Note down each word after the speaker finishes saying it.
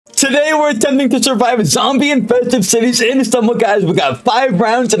Today we're attempting to survive zombie-infested cities in Istanbul, guys. We got 5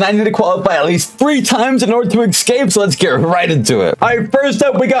 rounds and I need to qualify at least 3 times in order to escape, so let's get right into it. All right, first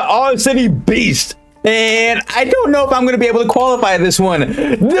up, we got Our City Beast. And I don't know if I'm going to be able to qualify this one.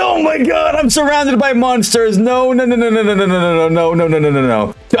 Oh my god, I'm surrounded by monsters. No. To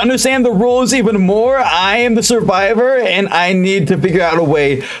understand the rules even more, I am the survivor and I need to figure out a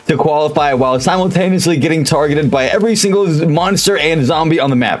way to qualify while simultaneously getting targeted by every single monster and zombie on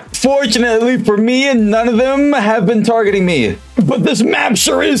the map. Fortunately for me, none of them have been targeting me. But this map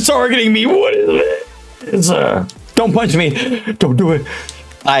sure is targeting me. What is it? It's don't punch me. Don't do it.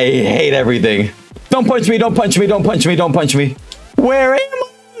 I hate everything. Don't punch me, don't punch me, don't punch me, don't punch me. Where am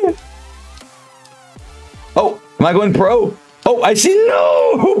I? Oh, am I going pro? Oh, I see.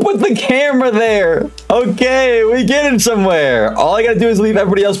 No, who put the camera there? Okay, we get it somewhere. All I gotta do is leave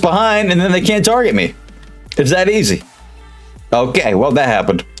everybody else behind and then they can't target me. It's that easy. Okay, well, that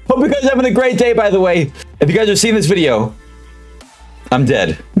happened. Hope you guys are having a great day, by the way. If you guys are seeing this video, I'm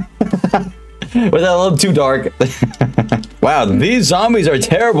dead. Was that a little too dark? Wow, these zombies are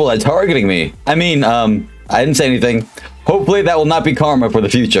terrible at targeting me. I mean, I didn't say anything. Hopefully that will not be karma for the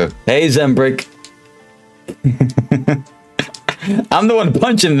future. Hey, Zembrick. I'm the one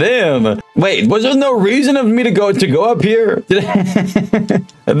punching them. Wait, was there no reason of me to go up here?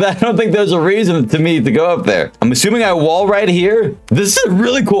 I don't think there's a reason to me to go up there. I'm assuming I wall right here. This is a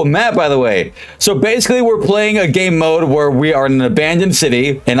really cool map, by the way. So basically, we're playing a game mode where we are in an abandoned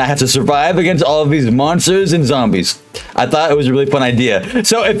city, and I have to survive against all of these monsters and zombies. I thought it was a really fun idea.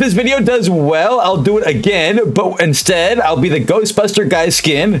 So if this video does well, I'll do it again, but instead, I'll be the Ghostbuster guy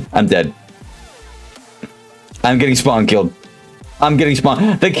skin. I'm dead. I'm getting spawn killed. I'm getting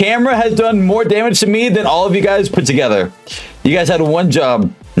spawned. The camera has done more damage to me than all of you guys put together. You guys had one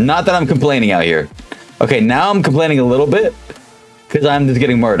job. Not that I'm complaining out here. Okay, now I'm complaining a little bit because I'm just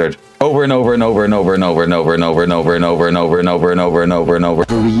getting murdered over and over and over and over and over and over and over and over and over and over and over and over and over and over.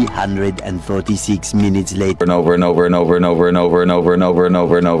 346 minutes later. And over and over and over and over and over and over and over and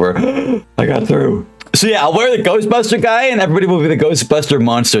over and over. I got through. So yeah, I'll wear the Ghostbuster guy and everybody will be the Ghostbuster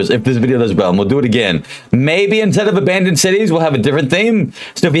monsters if this video does well, and we'll do it again. Maybe instead of abandoned cities, we'll have a different theme.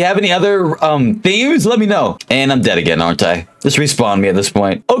 So if you have any other themes, let me know. And I'm dead again, aren't I? Just respawn me at this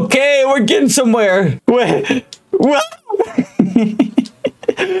point. Okay, we're getting somewhere. Wait, what?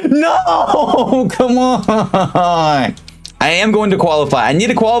 No, come on. I am going to qualify. I need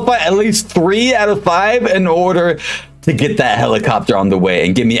to qualify at least 3 out of 5 in order to get that helicopter on the way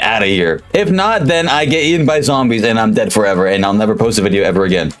and get me out of here. If not, then I get eaten by zombies and I'm dead forever and I'll never post a video ever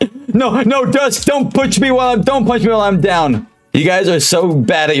again. No, Dust, don't punch me while I'm down. You guys are so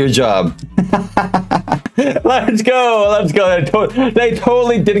bad at your job. Let's go. They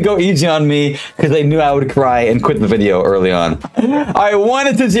totally didn't go easy on me because they knew I would cry and quit the video early on. All right,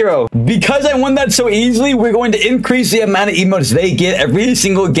 1 to 0. Because I won that so easily, we're going to increase the amount of emotes they get every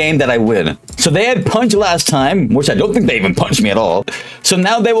single game that I win. So they had punch last time, which I don't think they even punched me at all. So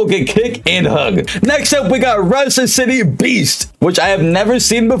now they will get kick and hug. Next up, we got Russia City Beast, which I have never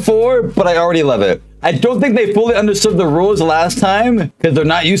seen before, but I already love it. I don't think they fully understood the rules last time because they're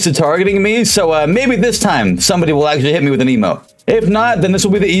not used to targeting me. So maybe this time somebody will actually hit me with an emote. If not, then this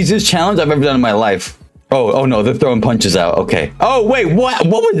will be the easiest challenge I've ever done in my life. Oh no, they're throwing punches out. Okay. Oh, wait, what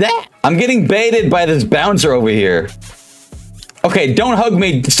was that? I'm getting baited by this bouncer over here. Okay, don't hug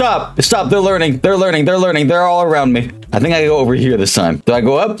me. Stop. They're learning. They're all around me. I think I go over here this time. Do I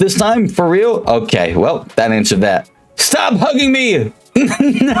go up this time? For real? Okay, well, that answered that. Stop hugging me.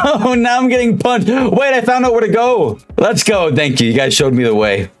 No, now I'm getting punched. Wait, I found out where to go. Let's go. Thank you. You guys showed me the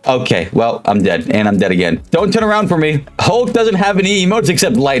way. Okay, well, I'm dead. And I'm dead again. Don't turn around for me. Hulk doesn't have any emotes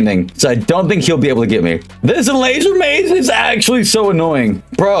except lightning, so I don't think he'll be able to get me. This laser maze is actually so annoying.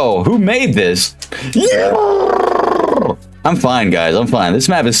 Bro, who made this? Yeah! I'm fine, guys. I'm fine. This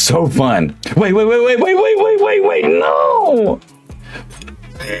map is so fun. Wait. No!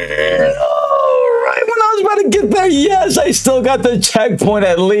 Right when I was about to get there, yes, I still got the checkpoint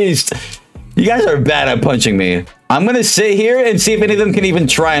at least. You guys are bad at punching me. I'm gonna sit here and see if any of them can even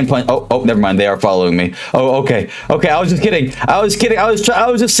try and punch. Oh, never mind. They are following me. Oh, okay. I was just kidding. I was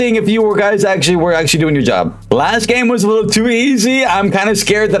just seeing if you guys were actually doing your job. Last game was a little too easy. I'm kind of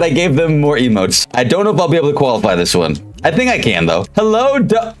scared that I gave them more emotes. I don't know if I'll be able to qualify this one. I think I can though. Hello,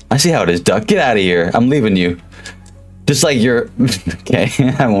 Duck. I see how it is, Duck. Get out of here. I'm leaving you. Just like you're... Okay,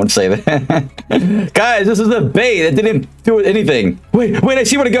 I won't say that. Guys, this is a bait. It didn't do anything. Wait, I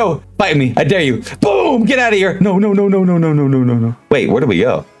see where to go. Fight me. I dare you. Boom! Get out of here. No. Wait, where do we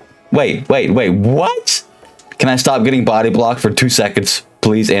go? Wait. What? Can I stop getting body blocked for 2 seconds,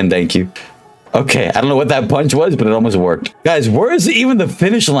 please? And thank you. Okay, I don't know what that punch was, but it almost worked. Guys, where is even the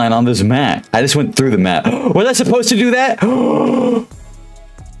finish line on this map? I just went through the map. Was I supposed to do that?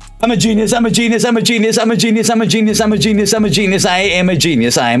 I'm a genius. I'm a genius. I'm a genius. I'm a genius. I'm a genius. I'm a genius. I'm a genius. I am a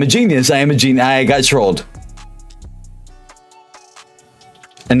genius. I am a genius. I am a genius. I got trolled.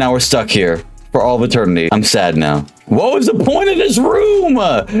 And now we're stuck here for all of eternity. I'm sad now. What was the point of this room?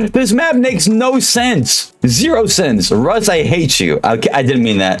 This map makes no sense. Zero sense. Russ, I hate you. I didn't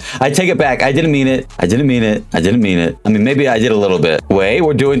mean that. I take it back. I didn't mean it. I didn't mean it. I didn't mean it. I mean, maybe I did a little bit. Wait,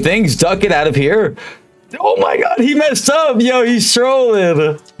 we're doing things. Duck it out of here. Oh my God, he messed up. Yo, he's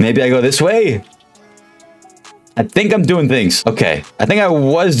trolling. Maybe I go this way. I think I'm doing things. Okay, I think I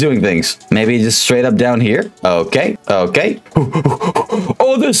was doing things. Maybe just straight up down here. Okay, okay.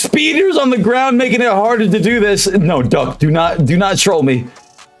 Oh, the speeders on the ground making it harder to do this. No, Duck, do not troll me.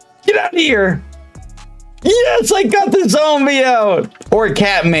 Get out of here. Yes, I got the zombie out. Or a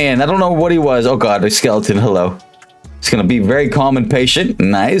cat man. I don't know what he was. Oh God, a skeleton. Hello. It's gonna be very calm and patient.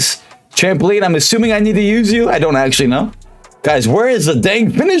 Nice. Trampoline, I'm assuming I need to use you. I don't actually know. Guys, where is the dang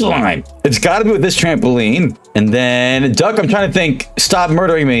finish line? It's got to be with this trampoline. And then, Duck, I'm trying to think. Stop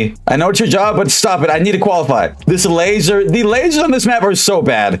murdering me. I know it's your job, but stop it. I need to qualify. This laser, the lasers on this map are so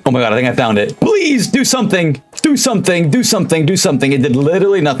bad. Oh my God, I think I found it. Please do something. Do something. Do something. Do something. It did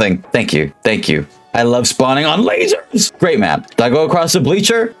literally nothing. Thank you. Thank you. I love spawning on lasers. Great map. Did I go across the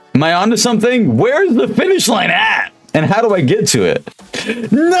bleacher? Am I onto something? Where's the finish line at? And how do I get to it?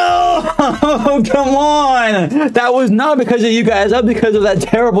 No! Come on! That was not because of you guys. That was because of that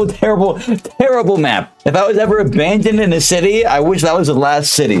terrible, terrible, terrible map. If I was ever abandoned in a city, I wish that was the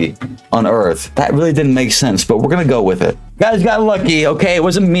last city on Earth. That really didn't make sense, but we're gonna go with it. Guys got lucky, okay? It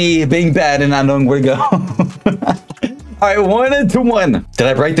wasn't me being bad and not knowing where to go. All right, 1-1. Did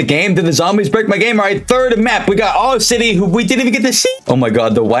I break the game? Did the zombies break my game? All right, third map. We got all city who we didn't even get to see. Oh my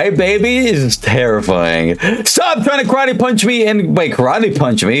God, the white baby is terrifying. Stop trying to karate punch me and wait, karate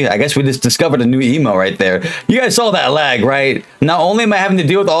punch me. I guess we just discovered a new emo right there. You guys saw that lag, right? Not only am I having to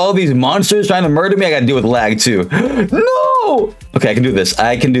deal with all these monsters trying to murder me, I got to deal with lag too. No! Okay, I can do this.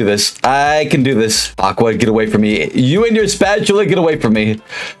 I can do this. I can do this. Aqua, get away from me. You and your spatula, get away from me.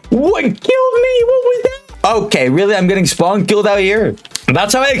 What killed me? What was that? Okay, really? I'm getting spawn killed out here?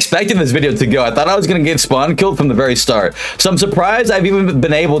 That's how I expected this video to go. I thought I was gonna get spawn killed from the very start. So I'm surprised I've even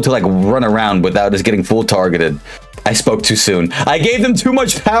been able to like run around without just getting full targeted. I spoke too soon. I gave them too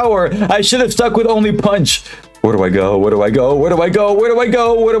much power. I should have stuck with only punch. Where do I go? Where do I go? Where do I go? Where do I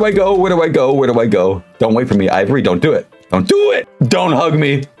go? Where do I go? Where do I go? Where do I go? Don't wait for me, Ivory. Don't do it. Don't do it. Don't hug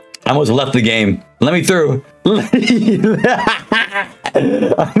me. I almost left the game. Let me through.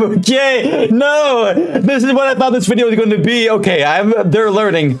 I'm okay. No, this is what I thought this video was going to be. Okay, they're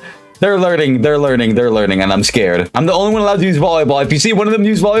learning. They're learning, and I'm scared. I'm the only one allowed to use volleyball. If you see one of them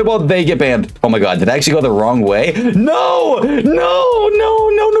use volleyball, they get banned. Oh my God, did I actually go the wrong way? No, no, no,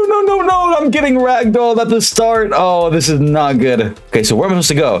 no, no, no, no, no. I'm getting ragdolled at the start. Oh, this is not good. Okay, so where am I supposed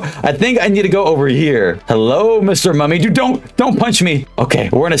to go? I think I need to go over here. Hello, Mr. Mummy. Dude, don't punch me. Okay,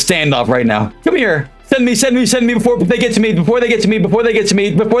 we're in a standoff right now. Come here. Send me before they get to me, before they get to me.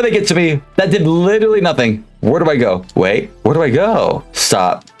 That did literally nothing. Where do I go? Wait, where do I go?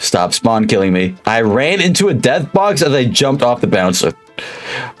 Stop spawn killing me. I ran into a death box as I jumped off the bouncer.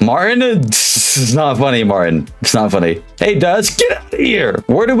 Martin, it's not funny, Martin. It's not funny. Hey, Dust, get out of here.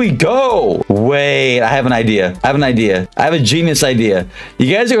 Where do we go? Wait, I have an idea. I have a genius idea.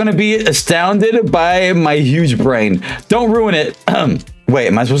 You guys are going to be astounded by my huge brain. Don't ruin it. Wait,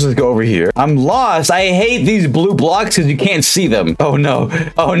 am I supposed to go over here? I'm lost. I hate these blue blocks because you can't see them. Oh no.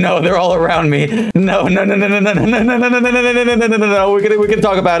 Oh no, they're all around me. No, no, no, no, no, no, no, no, no, no, no, no, no, no, no, no, no. We can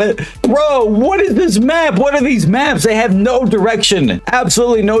talk about it. Bro, what is this map? What are these maps? They have no direction.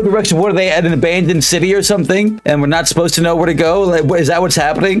 Absolutely no direction. What are they, at an abandoned city or something? And we're not supposed to know where to go? Like, is that what's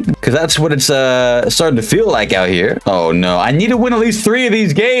happening? Because that's what it's starting to feel like out here. Oh no, I need to win at least 3 of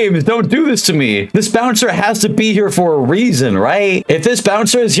these games. Don't do this to me. This bouncer has to be here for a reason, right? If this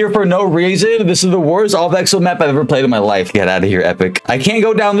bouncer is here for no reason, this is the worst all-vexel map I've ever played in my life. Get out of here, Epic. I can't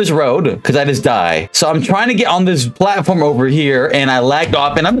go down this road because I just die. So I'm trying to get on this platform over here and I lagged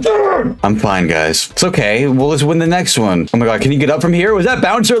off and I'm fine, guys. It's okay. Well, let's win the next one. Oh my God, can you get up from here? Was that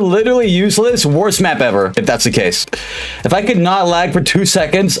bouncer literally useless? Worst map ever, if that's the case. If I could not lag for 2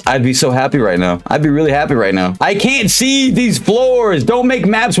 seconds, I'd be so happy right now. I'd be really happy right now. I can't see these floors. Don't make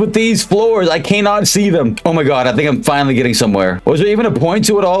maps with these floors. I cannot see them. Oh my God, I think I'm finally getting somewhere. Was there even a point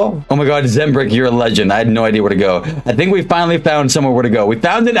to it all? Oh my God, Zembrick, you're a legend. I had no idea where to go. I think we finally found somewhere where to go. We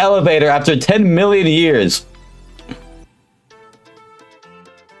found an elevator after 10 million years.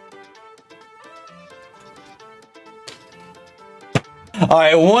 All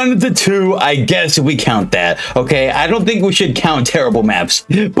right, 1 to 2, I guess we count that. Okay, I don't think we should count terrible maps.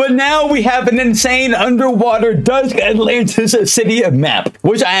 But now we have an insane underwater Dusk Atlantis city map,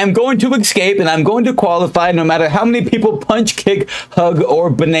 which I am going to escape, and I'm going to qualify no matter how many people punch, kick, hug, or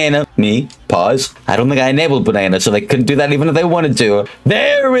banana me. Pause. I don't think I enabled banana, so they couldn't do that even if they wanted to.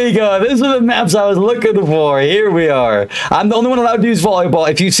 There we go. These are the maps I was looking for. Here we are. I'm the only one allowed to use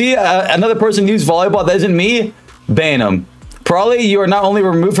volleyball. If you see another person use volleyball that isn't me, ban them. Probably you are not only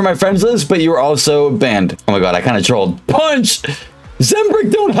removed from my friends list, but you are also banned. Oh my god, I kind of trolled. Punch!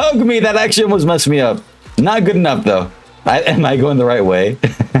 Zembrick, don't hug me. That actually almost messed me up. Not good enough though. Am I going the right way?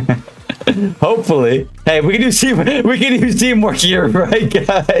 Hopefully. Hey, we can use teamwork here, right,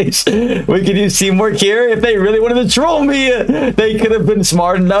 guys? We can use teamwork here. If they really wanted to troll me, they could have been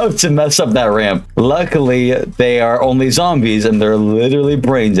smart enough to mess up that ramp. Luckily, they are only zombies, and they're literally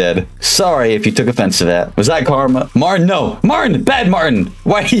brain dead. Sorry if you took offense to that. Was that karma? Martin, no. Martin, bad Martin.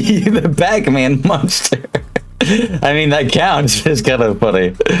 Why are you the Pac-Man monster? I mean, that counts. It's kind of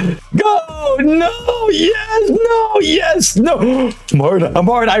funny. Go! No! Yes! No! Yes! No!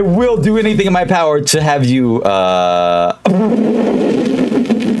 Martin, I will do anything in my power to have you,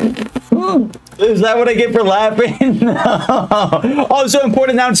 Is that what I get for laughing? No. Also,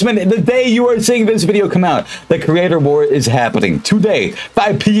 important announcement. The day you are seeing this video come out, the Creator War is happening. Today,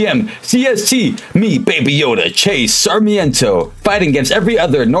 5 p.m. CST. Me, Baby Yoda, Chase, Sarmiento, fighting against every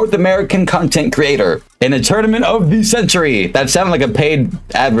other North American content creator in a tournament of the century. That sounded like a paid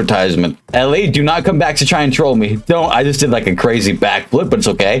advertisement. LA, do not come back to try and troll me. Don't. I just did like a crazy backflip, but it's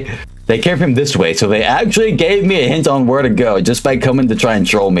okay. They came from this way, so they actually gave me a hint on where to go just by coming to try and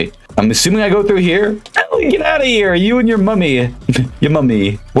troll me. I'm assuming I go through here. Ellie, get out of here. You and your mummy. Your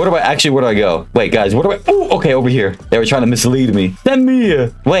mummy. Where do I go? Wait, guys, where do I... Oh, okay, over here. They were trying to mislead me. Send me.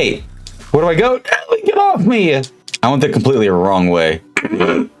 Wait, where do I go? Ellie, get off me. I went the completely wrong way.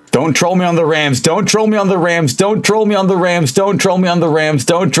 Don't troll me on the Rams. Don't troll me on the Rams. Don't troll me on the Rams. Don't troll me on the Rams.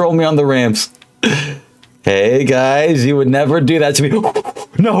 Don't troll me on the Rams. Hey, guys, you would never do that to me.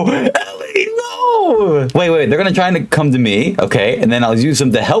 No, Ellie, no. Wait, they're gonna try to come to me, okay, and then I'll use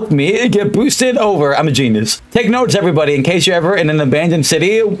them to help me get boosted over. I'm a genius. Take notes, everybody, in case you're ever in an abandoned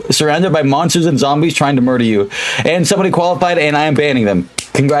city surrounded by monsters and zombies trying to murder you, and somebody qualified, and I am banning them.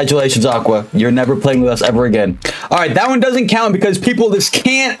 Congratulations, Aqua. You're never playing with us ever again. All right, that one doesn't count because people just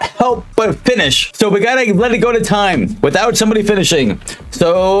can't help but finish. So we gotta let it go to time without somebody finishing.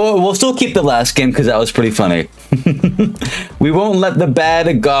 So we'll still keep the last game because that was pretty funny. We won't let the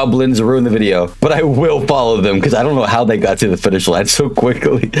bad goblins ruin the video, but I will follow them because I don't know how they got to the finish line so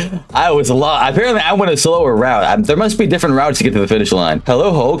quickly. I was lost. Apparently, I went a slower route. There must be different routes to get to the finish line.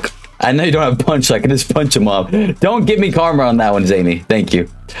 Hello, Hulk. I know you don't have punch, so I can just punch him off. Don't give me karma on that one, Zany. Thank you.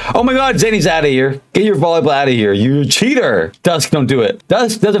 Oh my god, Zany's out of here. Get your volleyball out of here. You cheater. Dusk, don't do it.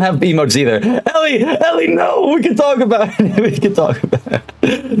 Dusk doesn't have emotes either. Ellie, no. We can talk about it. We can talk about it.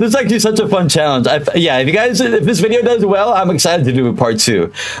 This is actually such a fun challenge. Yeah, if this video does well, I'm excited to do a part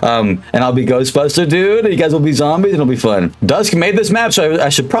 2. And I'll be Ghostbuster, dude. You guys will be zombies, and it'll be fun. Dusk made this map, so I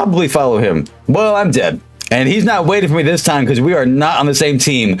should probably follow him. Well, I'm dead. And he's not waiting for me this time because we are not on the same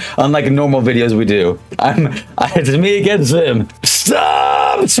team, unlike normal videos we do. It's me against him.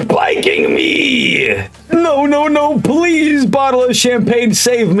 Stop spiking me! No, please, bottle of champagne,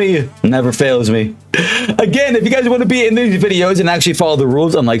 save me. Never fails me. Again, if you guys want to be in these videos and actually follow the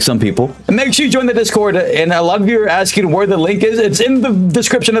rules, unlike some people, make sure you join the Discord. And a lot of you are asking where the link is. It's in the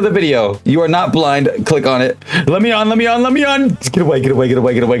description of the video. You are not blind. Click on it. Let me on. Get away.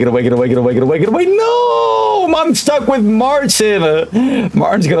 No! I'm stuck with Martin.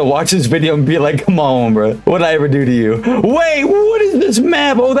 Martin's gonna watch this video and be like, come on, bro. What did I ever do to you? Wait, what is this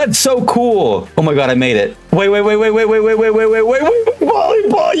map? Oh, that's so cool. Oh my god, I made it. Wait.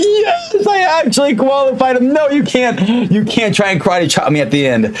 Volleyball, yes! I actually qualified him. No, you can't. You can't try and karate chop me at the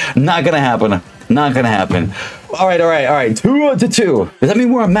end. Not gonna happen. Not gonna happen. All right. 2 to 2. Does that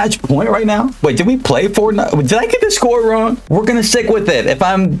mean we're on match point right now? Wait, did we play Fortnite? Did I get the score wrong? We're gonna stick with it. If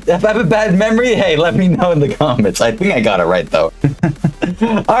I have a bad memory, hey, let me know in the comments. I think I got it right though.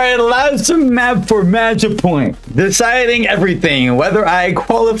 All right, last map for match point. Deciding everything, whether I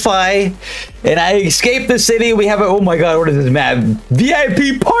qualify and I escape the city. We have a, oh my god, what is this map?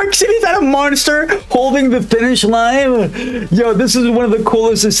 VIP Park City. Is that a monster holding the finish line? Yo, this is one of the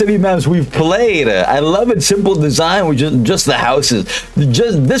coolest city maps we've played. I love it. Simple design with just the houses.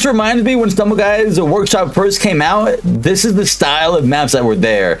 This reminds me when Stumble Guys Workshop first came out. This is the style of maps that were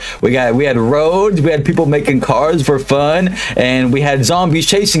there. We had roads, we had people making cars for fun, and we had zombies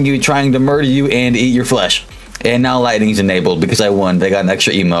chasing you, trying to murder you and eat your flesh. And now lightning's enabled because I won. They got an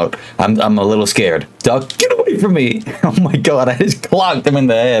extra emote. I'm a little scared. Duck, get away from me. Oh my god, I just just clocked him in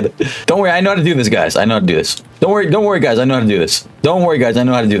the head. Don't worry, I know how to do this, guys. I know how to do this. Don't worry, guys. I know how to do this. Don't worry, guys. I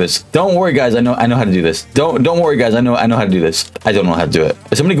know how to do this. Don't worry, guys. I know how to do this. Don't worry, guys. I know how to do this. I don't know how to do it.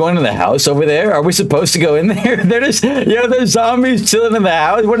 Is somebody going into the house over there? Are we supposed to go in there? They're just, there's zombies chilling in the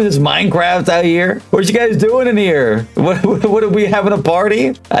house. What is this, Minecraft out here? What you guys doing in here? What are we having a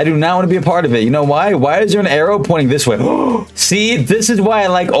party? I do not want to be a part of it. You know why? Why is there an arrow pointing this way? See, this is why I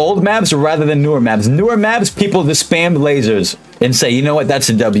like old maps rather than newer maps. Newer maps, people just spam lasers and say, you know what, that's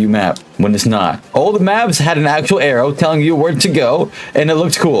a W map, when it's not. Old maps had an actual arrow telling you where to go, and it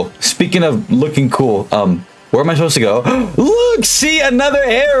looked cool. Speaking of looking cool, where am I supposed to go? Look, see, another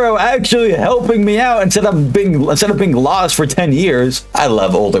arrow actually helping me out instead of being lost for 10 years. I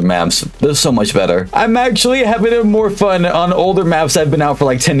love older maps. They're so much better. I'm actually having more fun on older maps I've been out for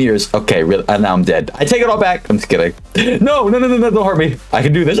like 10 years. Okay, really, now I'm dead. I take it all back. I'm just kidding. No, don't hurt me. I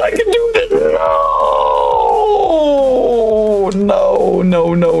can do this. I can do this. No.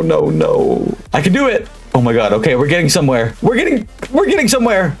 I can do it. Oh my god, okay, we're getting somewhere. We're getting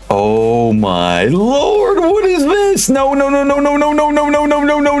somewhere. Oh my lord, what is this? No, I'm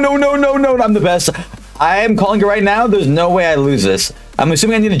the best. I am calling it right now. There's no way I lose this. I'm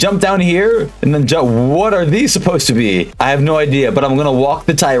assuming I need to jump down here and then jump. What are these supposed to be? I have no idea, but I'm gonna walk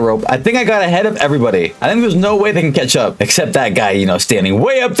the tightrope. I think I got ahead of everybody. I think there's no way they can catch up except that guy, standing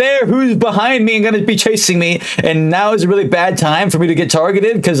way up there who's behind me and gonna be chasing me. And now is a really bad time for me to get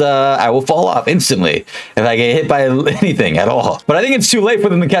targeted because I will fall off instantly if I get hit by anything at all. But I think it's too late for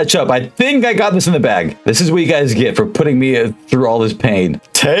them to catch up. I think I got this in the bag. This is what you guys get for putting me through all this pain.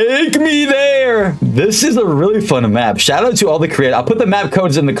 Take me there. This is a really fun map. Shout out to all the creators. I'll put the map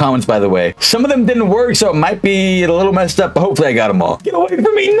codes in the comments, by the way. Some of them didn't work, so it might be a little messed up, but hopefully I got them all. Get away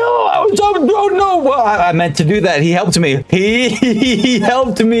from me. No, I meant to do that. He helped me. He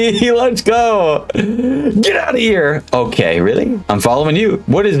helped me. Let's go. Get out of here. Okay, really? I'm following you.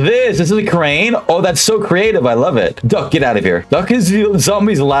 What is this? This is a crane? Oh, that's so creative. I love it. Duck, get out of here. Duck is the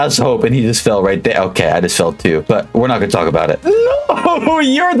zombie's last hope, and he just fell right there. Okay, I just fell too, but we're not going to talk about it. No,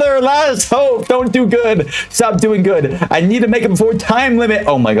 you're their last hope. Don't do good. Stop doing good. I need to make it before time limit.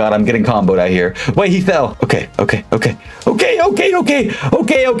 Oh my god, I'm getting comboed out here. Wait, he fell. Okay.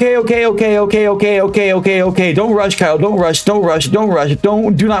 Don't rush, Kyle. Do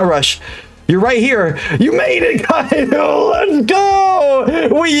not rush. You're right here. You made it, Kyle. Let's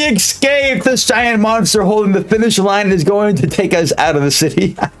go. We escaped. This giant monster holding the finish line is going to take us out of the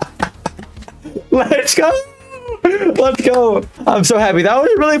city. Let's go. Let's go. I'm so happy. That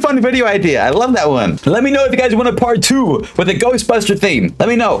was a really fun video idea. I love that one. Let me know if you guys want a part 2 with a Ghostbuster theme. Let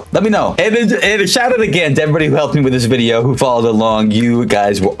me know. And shout out again to everybody who helped me with this video, who followed along. You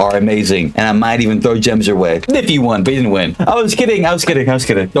guys are amazing. And I might even throw gems your way. If you won, but you didn't win. I was kidding.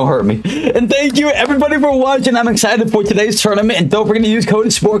 Don't hurt me. And thank you everybody for watching. I'm excited for today's tournament. And don't forget to use code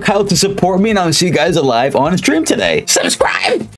SportKyle to support me. And I'll see you guys live on stream today. Subscribe.